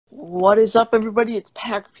What is up, everybody? It's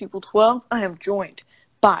Packer People 12. I am joined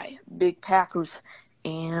by Big Packers,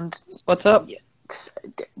 and What's up?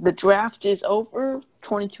 the draft is over,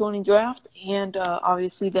 2020 draft, and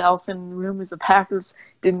obviously the elephant in the room is the Packers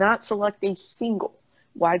did not select a single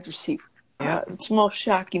wide receiver. It's the most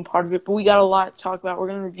shocking part of it, but we got a lot to talk about. We're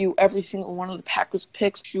going to review every single one of the Packers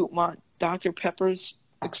picks. Shoot, my Dr. Pepper's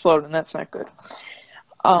exploding. That's not good.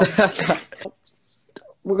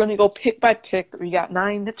 We're going to go pick by pick. We got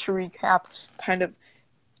 9 to recap, kind of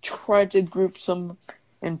try to group them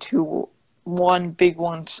into one big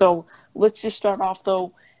one. So let's just start off,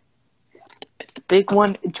 though. The big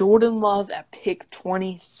one, Jordan Love at pick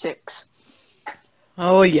 26.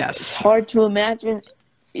 Oh, yes. It's hard to imagine,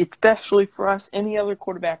 especially for us, any other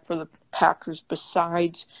quarterback for the Packers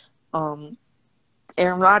besides Aaron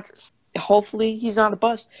Rodgers. Hopefully he's not a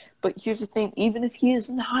bust. But here's the thing, even if he is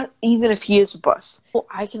a bust,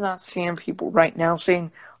 I cannot stand people right now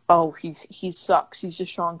saying, oh, he sucks. He's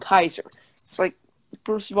Deshaun Kaiser. It's like,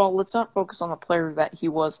 first of all, let's not focus on the player that he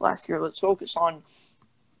was last year. Let's focus on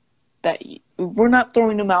that we're not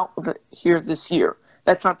throwing him out here this year.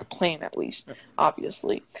 That's not the plan, at least,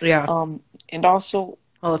 obviously. Yeah. And also,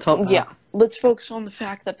 well, let's hope not. Yeah, let's focus on the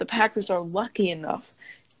fact that the Packers are lucky enough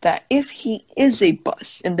that if he is a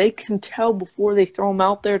bust and they can tell before they throw him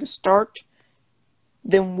out there to start,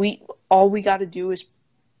 then all we got to do is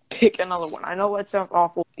pick another one. I know that sounds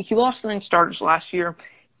awful. He lost 9 starters last year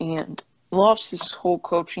and lost his whole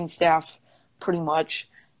coaching staff pretty much.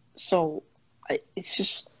 So it's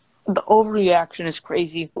just the overreaction is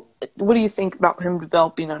crazy. What do you think about him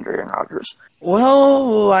developing under Aaron Rodgers?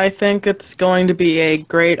 Well, I think it's going to be a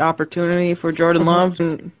great opportunity for Jordan Love.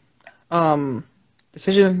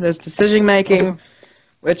 Decision making,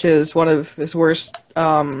 which is one of his worst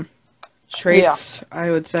traits, I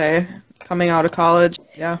would say, coming out of college.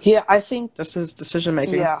 Yeah, I think just his decision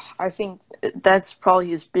making. Yeah, I think that's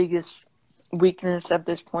probably his biggest weakness at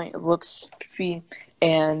this point. It looks to be,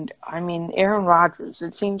 and I mean Aaron Rodgers.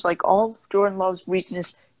 It seems like all of Jordan Love's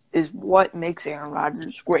weakness is what makes Aaron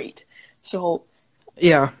Rodgers great. So,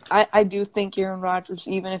 yeah, I do think Aaron Rodgers,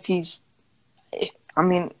 even if he's, I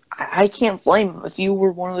mean, I can't blame him. If you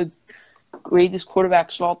were one of the greatest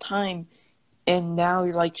quarterbacks of all time, and now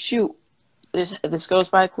you're like, shoot, this goes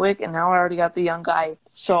by quick, and now I already got the young guy.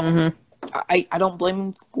 So I don't blame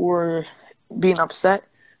him for being upset.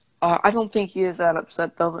 I don't think he is that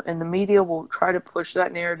upset, though, and the media will try to push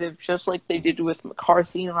that narrative just like they did with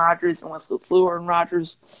McCarthy and Rodgers and with LaFleur and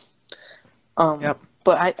Rodgers.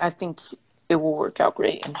 But I think it will work out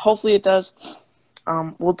great, and hopefully it does.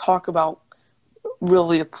 We'll talk about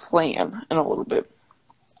really a plan in a little bit.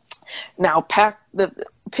 Now, the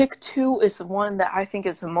pick 2 is the one that I think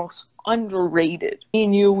is the most underrated. Me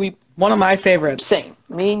and you, one of my favorites. Same.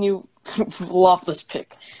 Me and you love this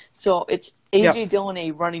pick. So it's A.J. Dillon,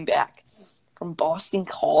 a running back from Boston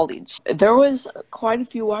College. There was quite a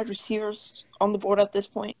few wide receivers on the board at this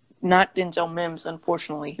point. Not Denzel Mims,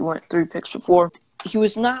 unfortunately. He went 3 picks before. He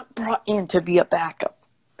was not brought in to be a backup.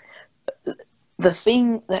 The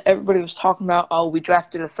thing that everybody was talking about, oh, we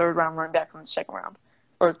drafted a 3rd-round running back in the 2nd round.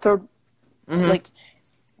 Or 3rd.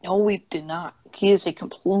 No, we did not. He is a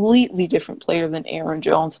completely different player than Aaron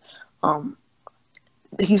Jones.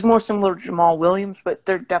 He's more similar to Jamal Williams, but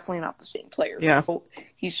they're definitely not the same player. Yeah. So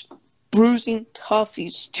he's bruising, tough.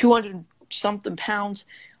 He's 200-something pounds.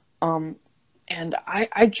 And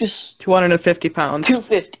I just... 250 pounds.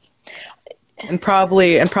 250. And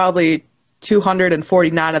probably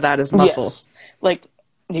 249 of that is muscle. Yes. Like,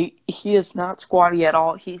 he is not squatty at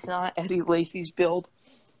all. He's not Eddie Lacy's build.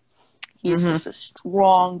 He's just a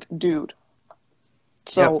strong dude.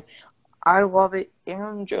 So, I love it.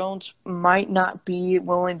 Aaron Jones might not be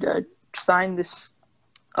willing to sign this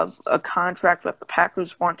a contract that the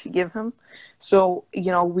Packers want to give him. So,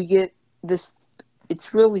 we get this.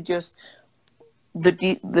 It's really just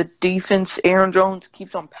the defense. Aaron Jones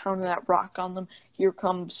keeps on pounding that rock on them. Here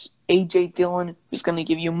comes A.J. Dillon, who's going to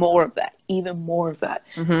give you more of that, even more of that.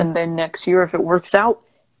 And then next year, if it works out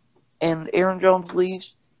and Aaron Jones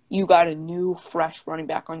leaves, you got a new, fresh running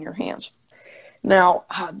back on your hands. Now,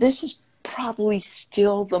 this is probably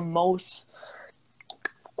still the most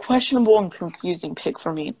questionable and confusing pick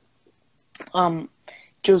for me.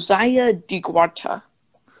 Josiah DeGuara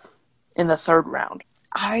in the 3rd round.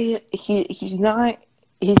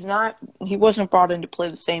 He wasn't brought in to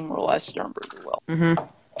play the same role as Sternberger will.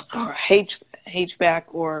 Or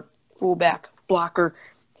H-back or fullback blocker.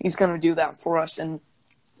 He's going to do that for us. And,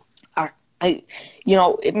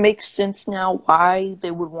 it makes sense now why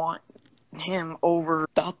they would want him over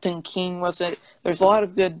Dalton King, was it? There's a lot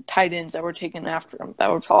of good tight ends that were taken after him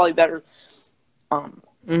that were probably better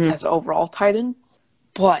as an overall tight end.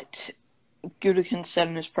 But Gutekunst said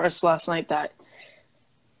in his press last night that,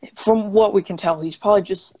 from what we can tell, he's probably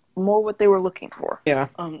just more what they were looking for. Yeah.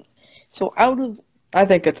 So out of I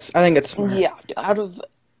think it's smart. Yeah, out of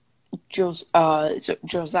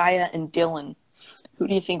Josiah and Dylan, who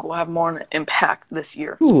do you think will have more an impact this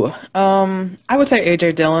year? Ooh, I would say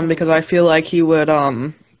AJ Dillon because I feel like he would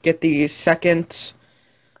get the second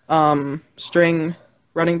string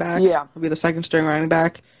running back. Yeah. He'll be the second string running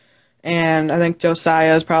back. And I think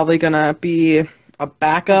Josiah is probably gonna be a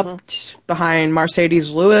backup behind Mercedes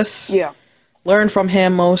Lewis. Yeah. Learn from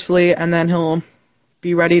him mostly, and then he'll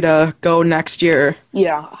be ready to go next year.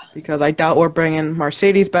 Yeah. Because I doubt we're bringing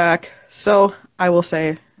Mercedes back. So I will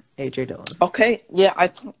say AJ Dillon. Okay. Yeah, I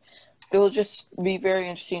think it'll just be very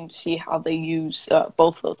interesting to see how they use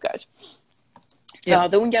both of those guys. Yeah.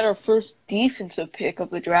 Then we got our first defensive pick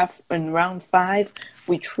of the draft in round 5.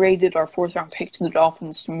 We traded our 4th round pick to the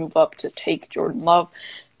Dolphins to move up to take Jordan Love.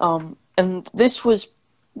 And this was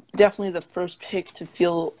definitely the first pick to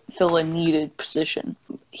fill a needed position.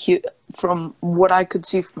 From what I could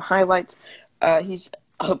see from highlights, he's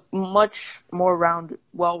a much more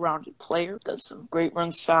well-rounded player. Does some great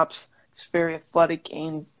run stops. He's very athletic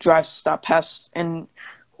and drives to stop passes. And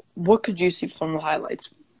what could you see from the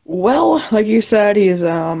highlights? Well, like you said, he's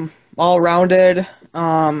all-rounded.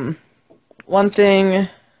 One thing,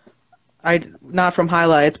 not from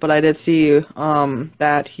highlights, but I did see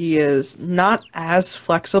that he is not as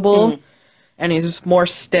flexible, and he's more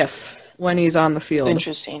stiff when he's on the field.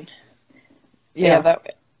 Interesting. Yeah.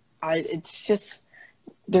 It's just,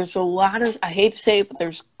 there's a lot of, I hate to say it, but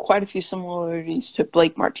there's quite a few similarities to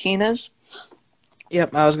Blake Martinez.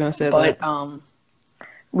 Yep, I was going to say that. But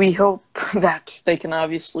we hope that they can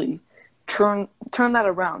obviously turn that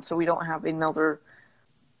around so we don't have another.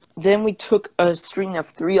 Then we took a string of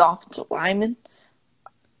 3 offensive linemen.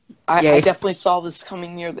 I definitely saw this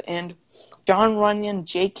coming near the end. John Runyon,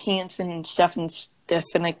 Jake Hansen, and Stefan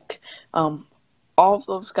Stefanik. All of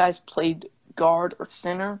those guys played guard or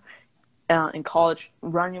center in college.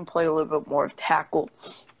 Runyon played a little bit more of tackle.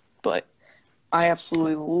 But I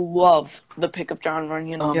absolutely love the pick of John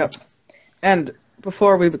Runyon. Yep. And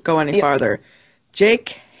before we go any farther,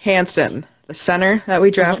 Jake Hansen, the center that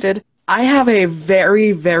we drafted, I have a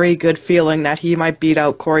very, very good feeling that he might beat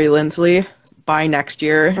out Corey Linsley by next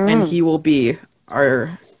year, and he will be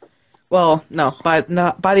our. Well, no, by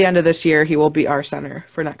the end of this year, he will be our center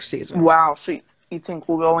for next season. Wow, so you think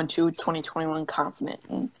we'll go into 2021 confident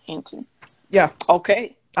in Hansen? Yeah.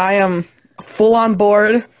 Okay. I am full on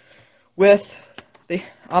board with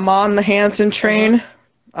I'm on the Hansen train.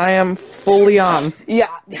 I am fully on.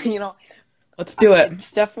 Yeah, Let's do it.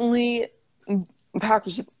 It's definitely,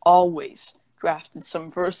 Packers have always drafted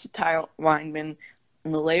some versatile linemen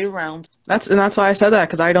in the later rounds. That's why I said that,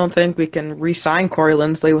 because I don't think we can re-sign Corey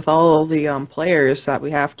Linsley with all the players that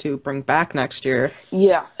we have to bring back next year.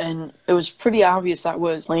 Yeah, and it was pretty obvious that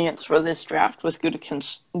was plans for this draft with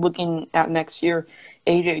Gutekunst looking at next year,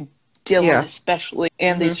 A.J. Dillon especially,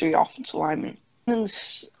 and these 3 offensive linemen. In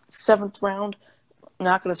the 7th round,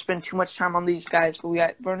 not going to spend too much time on these guys, but we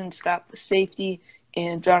got Vernon Scott, the safety,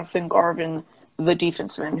 and Jonathan Garvin, the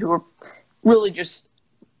defensive end, who are really just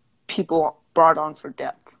people brought on for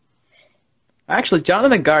depth. Actually,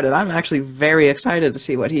 Jonathan Garvin, I'm actually very excited to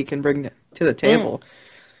see what he can bring to the table.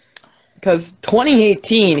 Because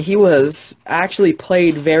 2018, he was actually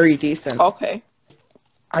played very decent. Okay.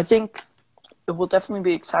 I think it will definitely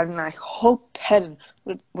be exciting. I hope Hedden,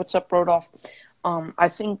 what's up, Rodolph?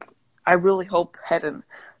 I really hope Hedden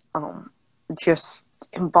just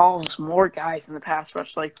involves more guys in the pass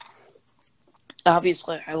rush. Like,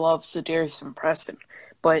 obviously, I love Za'Darius and Preston,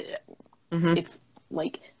 but if,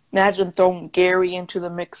 imagine throwing Gary into the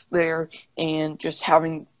mix there and just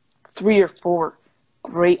having 3 or 4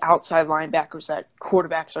 great outside linebackers that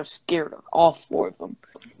quarterbacks are scared of, all 4 of them.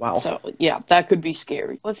 Wow. So, yeah, that could be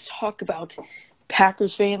scary. Let's talk about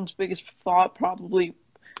Packers fans' biggest thought probably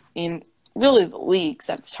in really the leagues.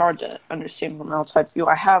 That's hard to understand from an outside view.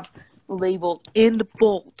 I have labeled in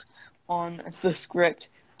bold on the script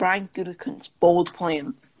Brian Gutekunst's bold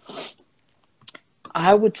plan.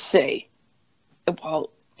 I would say, well,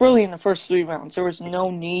 really in the first 3 rounds, there was no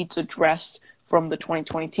needs addressed from the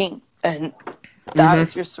 2020 team. And that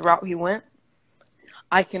is just the route he went.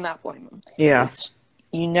 I cannot blame him. Yeah.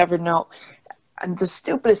 You never know. And the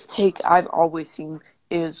stupidest take I've always seen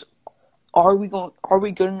is, are we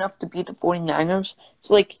good enough to beat the 49ers? It's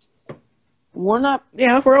like, we're not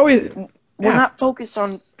focused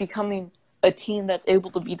on becoming a team that's able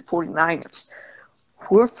to beat the 49ers.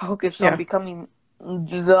 We're focused on becoming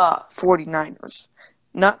the 49ers,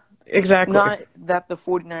 not Exactly. Not that the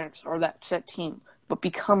 49ers are that set team, but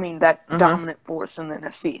becoming that dominant force in the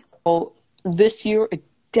NFC. Well, this year, it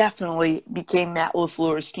definitely became Matt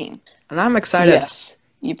LaFleur's team. And I'm excited. Yes.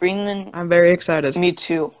 You bring in... I'm very excited. Me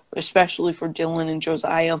too, especially for Dylan and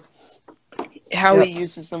Josiah. How he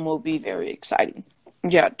uses them will be very exciting.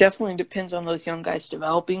 Yeah, definitely depends on those young guys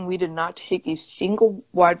developing. We did not take a single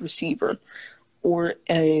wide receiver or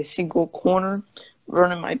a single corner.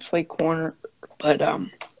 Vernon might play corner, but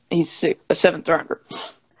he's a seventh rounder.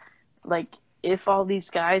 Like, if all these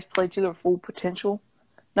guys play to their full potential,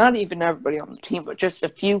 not even everybody on the team, but just a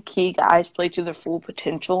few key guys play to their full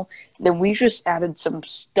potential, then we just added some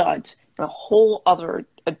studs and a whole other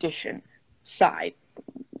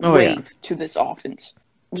wave to this offense.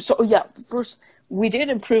 So, yeah, first, we did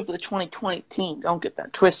improve the 2020 team. Don't get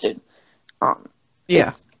that twisted.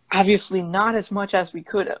 Obviously not as much as we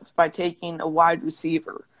could have by taking a wide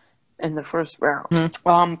receiver in the first round.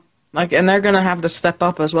 And they're going to have to step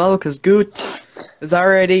up as well because Gooch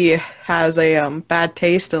has a bad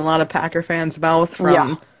taste in a lot of Packer fans' mouth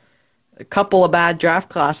from a couple of bad draft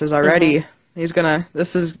classes already.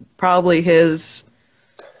 This is probably going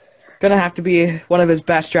to have to be one of his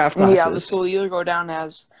best draft classes. Yeah, this will either go down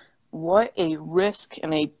as what a risk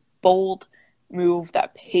and a bold move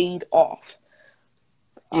that paid off.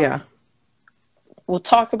 We'll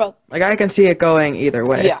talk about... I can see it going either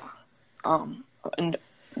way. Yeah.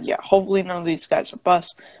 Hopefully none of these guys are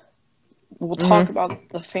bust. We'll talk about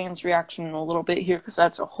the fans' reaction in a little bit here because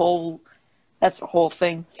that's a whole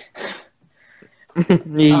thing.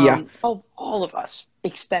 All of us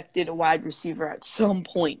expected a wide receiver at some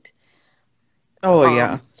point.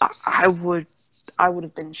 I would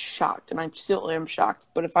have been shocked, and I still am shocked.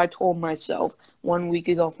 But if I told myself 1 week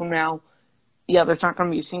ago from now, there's not going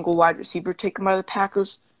to be a single wide receiver taken by the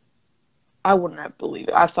Packers, I wouldn't have believed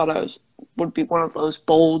it. I thought I would be one of those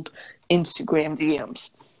bold Instagram DMs.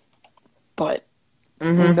 But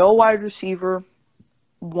no wide receiver,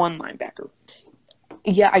 one linebacker.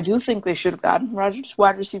 Yeah, I do think they should have gotten Rodgers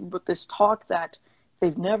wide receiver, but this talk that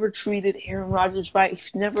they've never treated Aaron Rodgers right,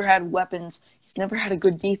 he's never had weapons, he's never had a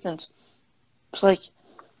good defense. It's like,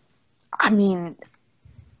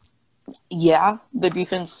 the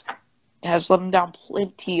defense has let him down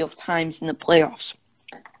plenty of times in the playoffs.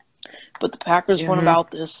 But the Packers went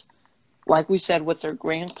about this, like we said, with their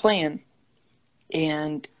grand plan,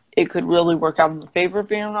 and it could really work out in the favor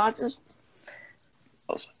of Aaron Rodgers.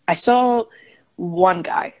 I saw one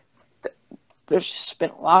guy. There's just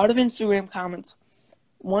been a lot of Instagram comments.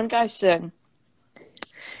 One guy said,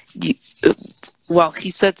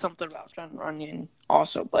 he said something about Jon Runyan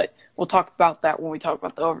also, but we'll talk about that when we talk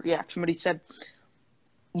about the overreaction. But he said,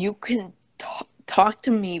 you can talk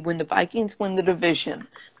to me when the Vikings win the division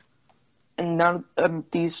and none of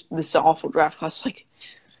this awful draft class. Like,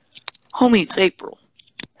 homie, it's April.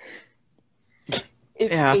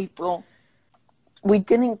 It's April. We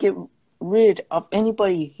didn't get rid of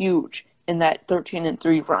anybody huge in that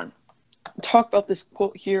 13-3 run. Talk about this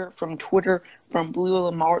quote here from Twitter from Blue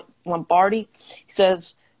Lombardi. He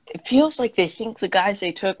says, it feels like they think the guys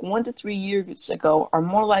they took 1 to 3 years ago are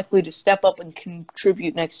more likely to step up and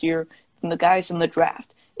contribute next year than the guys in the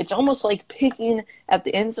draft. It's almost like picking at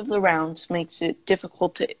the ends of the rounds makes it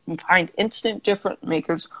difficult to find instant difference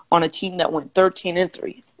makers on a team that went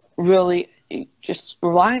 13-3. Really, just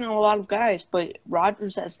relying on a lot of guys, but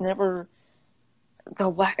Rodgers has never...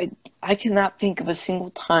 I cannot think of a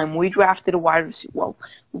single time we drafted a wide receiver. Well,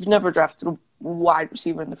 we've never drafted a wide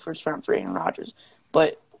receiver in the first round for Aaron Rodgers,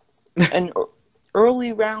 but an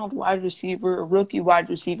early round wide receiver, a rookie wide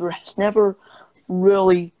receiver, has never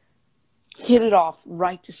really hit it off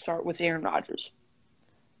right to start with Aaron Rodgers.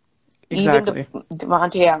 Exactly. Even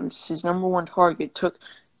Devontae Adams, his number one target,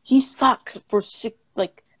 he sucks for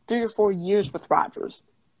 3 or 4 years with Rodgers.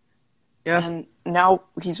 Yeah. And now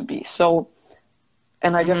he's a beast. So,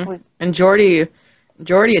 and I definitely... And Jordy,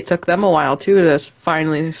 it took them a while, too, to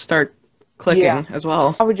finally start clicking as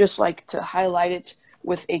well. I would just like to highlight it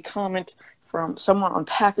with a comment from someone on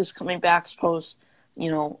Packers Coming Back's post.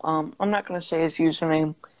 I'm not going to say his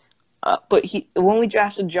username, but when we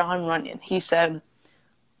drafted Jon Runyan, he said,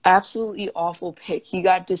 absolutely awful pick. He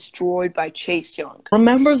got destroyed by Chase Young.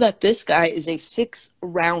 Remember that this guy is a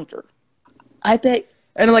 6th-rounder. I bet...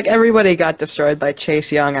 And, everybody got destroyed by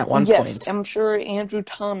Chase Young at one point. Yes, I'm sure Andrew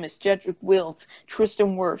Thomas, Jedrick Wills,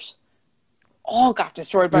 Tristan Wirfs, all got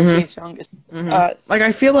destroyed by Chase Young.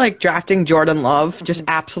 I feel like drafting Jordan Love just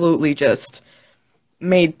absolutely just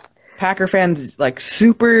made Packer fans,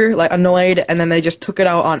 super, annoyed, and then they just took it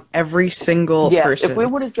out on every single person. If we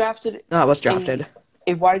would have drafted...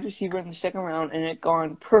 a wide receiver in the second round and it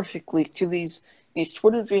gone perfectly to these these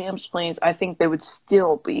Twitter GMs plays, I think they would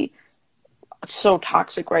still be so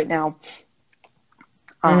toxic right now.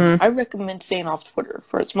 I recommend staying off Twitter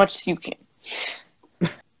for as much as you can.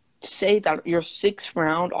 Say that your 6th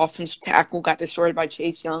round offensive tackle got destroyed by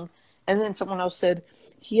Chase Young, and then someone else said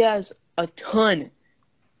he has a ton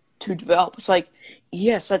to develop. It's like,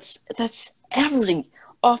 yes, that's every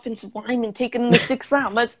offensive lineman taken in the 6th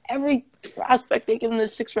round. That's every prospect taken in the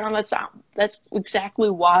 6th round. That's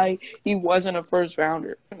exactly why he wasn't a first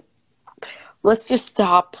rounder. Let's just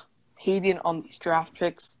stop hating on these draft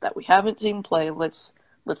picks that we haven't seen play. Let's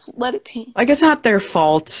let it be. Like, it's not their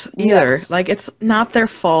fault either. Yes. Like, it's not their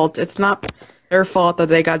fault. It's not their fault that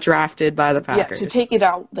they got drafted by the Packers. Yeah, to take it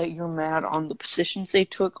out that you're mad on the positions they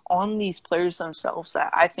took on these players themselves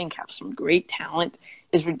that I think have some great talent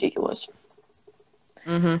is ridiculous.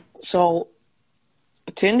 So,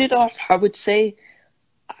 to end it off, I would say,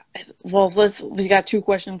 we got 2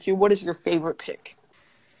 questions here. What is your favorite pick?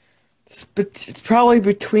 It's probably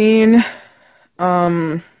between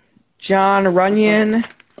John Runyon,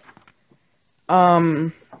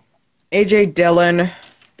 A.J. Dillon,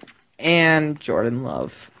 and Jordan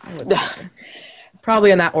Love, I would say. Probably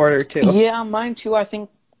in that order, too. Yeah, mine too. I think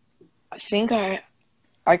I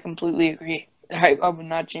completely agree. I would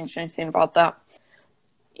not change anything about that.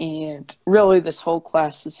 And really, this whole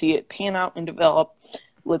class, to see it pan out and develop,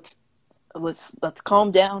 let's calm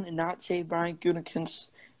down and not say Brian Gutekunst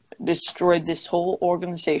destroyed this whole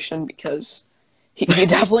organization, because he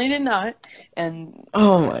definitely did not. And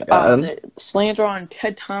oh my god, the slander on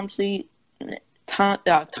Ted Thompson,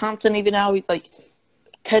 even now, like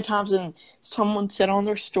Ted Thompson, someone said on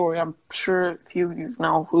their story, I'm sure a few of you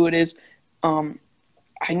know who it is.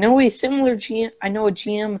 I know a similar GM. I know a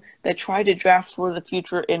GM that tried to draft for the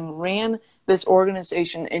future and ran this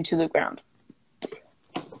organization into the ground.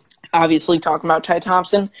 Obviously, talking about Ted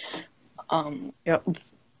Thompson. Yep.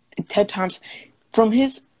 Ted Thompson,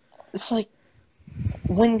 it's like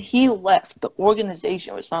when he left, the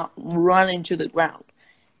organization was not run into the ground.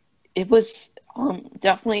 It was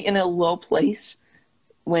definitely in a low place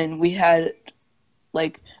when we had,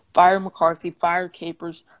 like, fire McCarthy, fire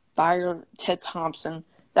Capers, fire Ted Thompson.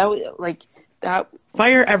 That was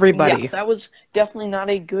fire everybody. Yeah, that was definitely not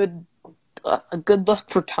a good look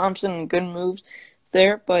for Thompson and good moves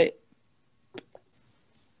there. But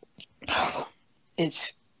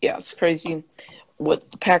it's crazy what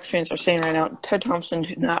the Pack fans are saying right now. Ted Thompson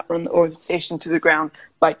did not run the organization to the ground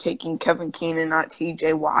by taking Kevin Keenan, not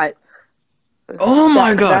T.J. Watt. Oh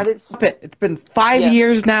my god! It's been 5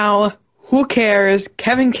 years now. Who cares?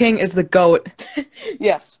 Kevin King is the GOAT.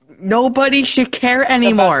 Yes. Nobody should care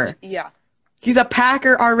anymore. Yeah. He's a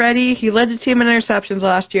Packer already. He led the team in interceptions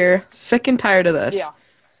last year. Sick and tired of this. Yeah.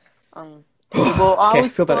 Well, I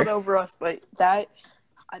always fought over us, but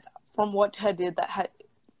from what Ted did,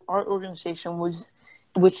 our organization was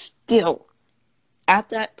still, at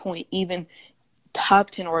that point, even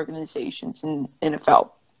top 10 organizations in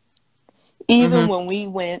NFL. Even when we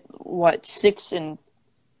went, 7-9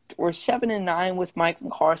 with Mike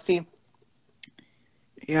McCarthy,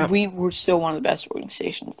 we were still one of the best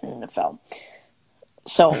organizations in the NFL.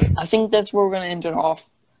 So I think that's where we're going to end it off.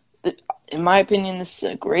 In my opinion, this is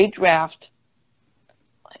a great draft.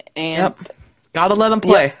 And gotta let them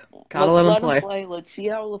play. Gotta let them play. Let's see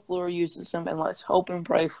how LaFleur uses them, and let's hope and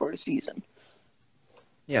pray for a season.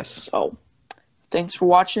 Yes. So, thanks for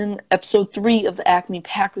watching episode 3 of the Acme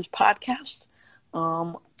Packers podcast.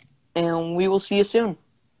 And we will see you soon.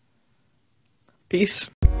 Peace.